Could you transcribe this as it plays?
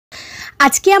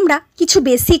আজকে আমরা কিছু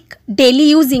basic daily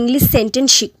use English sentence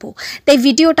শিখব। তাই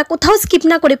ভিডিওটা কোথাও স্কিপ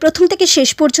না করে প্রথম থেকে শেষ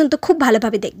পর্যন্ত খুব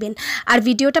ভালোভাবে দেখবেন। আর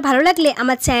ভিডিওটা ভালো লাগলে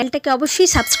আমার চ্যানেলটাকে অবশ্যই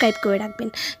সাবস্ক্রাইব করে রাখবেন।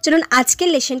 চলুন আজকের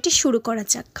লেসনটি শুরু করা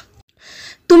যাক।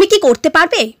 তুমি কি করতে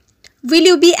পারবে? Will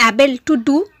you be able to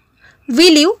do?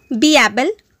 Will you be able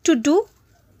to do?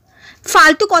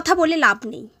 ফালতু কথা বলে লাভ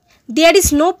নেই। There is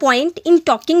no point in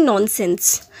talking nonsense.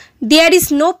 There is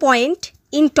no point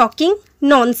in talking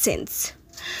nonsense.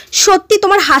 সত্যি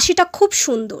তোমার হাসিটা খুব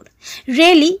সুন্দর।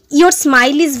 Really your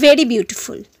smile is very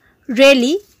beautiful.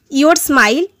 Really your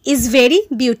smile is very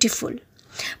beautiful.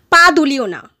 পা দুলিও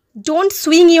না। Don't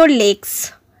swing your legs.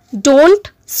 Don't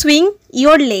swing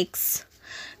your legs.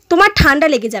 তোমার ঠান্ডা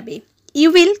লেগে যাবে। You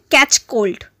will catch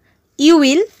cold. You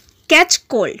will catch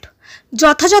cold.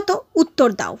 যথাযথ উত্তর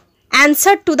দাও।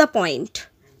 Answer to the point.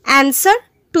 Answer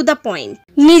to the point.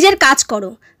 নিজের কাজ করো।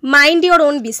 Mind your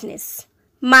own business.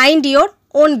 Mind your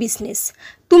own business.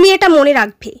 তুমি এটা মনে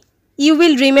রাখবে। You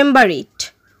will remember it.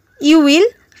 You will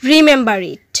remember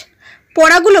it.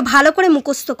 পড়াগুলো ভালো করে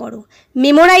মুখস্থ করো।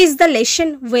 Memorise the lesson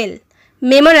well.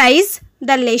 Memorise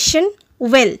the lesson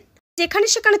well. যেখানে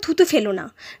সেখানে থুতু ফেলো না।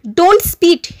 Don't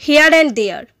স্পিট hair and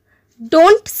there.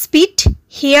 Don't স্পিট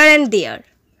hair and দেয়ার।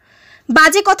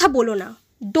 বাজে কথা বলো না।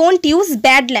 Don't use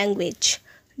bad language.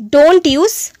 Don't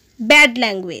use bad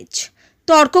language.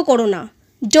 তর্ক করো না।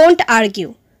 Don't argue.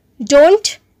 Don't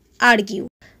argue.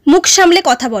 মুখ সামলে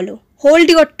কথা বলো। হোল্ড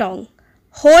ইয়োর টং।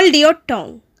 হোল্ড ইয়োর টং।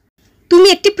 তুমি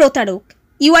একটি প্রতারক।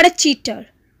 You R a cheater.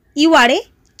 You R a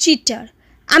cheater.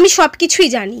 আমি সব কিছুই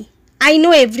জানি। I know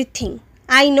everything.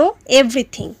 I know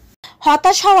everything.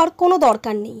 হতাশ হওয়ার কোনো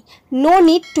দরকার নেই। No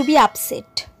need to be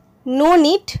upset. No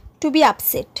need to be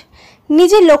upset.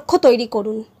 নিজের লক্ষ্য তৈরি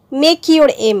করুন। Make your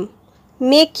aim.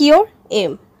 Make your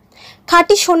aim.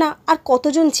 খাঁটি সোনা আর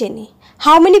কতজন চেনে?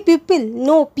 How many people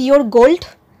know pure gold?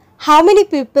 How many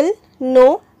people know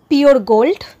pure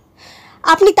gold?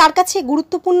 আপনি তার কাছে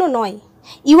গুরুত্বপূর্ণ নয়।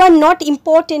 You are not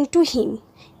important to him.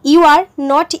 You are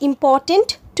not important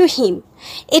to him.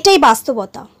 এটাই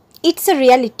বাস্তবতা। It's a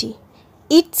reality.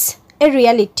 It's a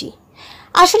reality.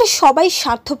 আসলে সবাই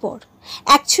স্বার্থপর।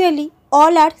 Actually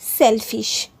all are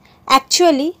selfish.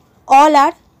 Actually all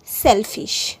are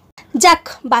selfish. যাক,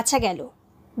 বাঁচা গেল।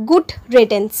 গুড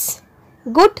রেডেন্স।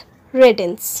 গুড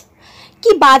রেডেন্স।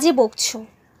 কি বাজে বকছো?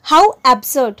 How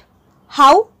absurd.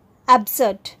 How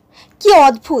absurd. কি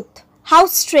অদ্ভুত। How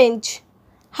strange.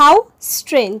 How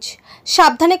strange.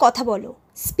 সাবধানে কথা বলো।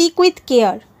 Speak with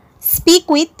care. Speak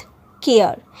with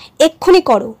care. এক্ষুনি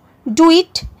করো। Do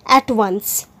it at once.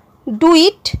 Do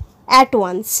it at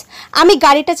once. আমি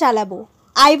গাড়িটা চালাবো।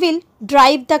 I will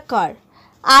drive the car.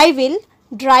 I will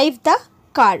drive the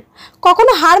car.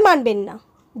 কখনো হার মানবেন না।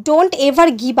 Don't ever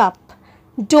give up.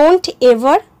 Don't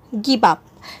ever give up.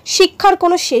 শিক্ষার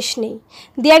কোনো শেষ নেই।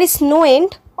 There is no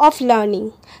end of learning.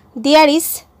 There is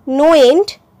no end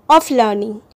of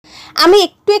learning. আমি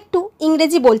একটু একটু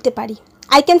ইংরেজি বলতে পারি।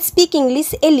 I can speak English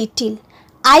a little.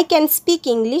 I can speak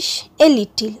English a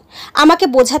little. আমাকে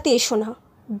বোঝাতে এসো না।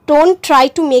 Don't try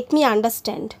to make me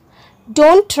understand.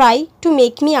 Don't try to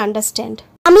make me understand.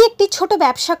 আমি একটি ছোট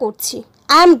ব্যবসা করছি।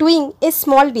 I am doing a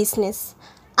small business.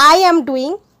 I am doing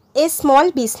a small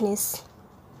business.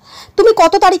 তুমি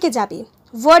কত তারিখে যাবে?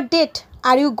 What date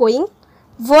are you going?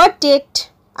 What date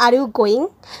are you going?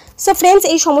 So friends,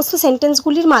 এই সমস্ত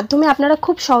সেন্টেন্সগুলির মাধ্যমে আপনারা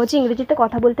খুব সহজে ইংরেজিতে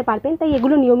কথা বলতে পারবেন। তাই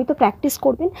এগুলো নিয়মিত প্র্যাকটিস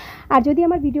করবেন। আর যদি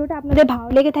আমার ভিডিওটা আপনাদের ভালো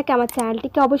লেগে থাকে আমার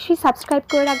চ্যানেলটিকে অবশ্যই সাবস্ক্রাইব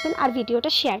করে রাখবেন আর ভিডিওটা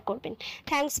শেয়ার করবেন।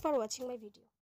 Thanks for watching my video.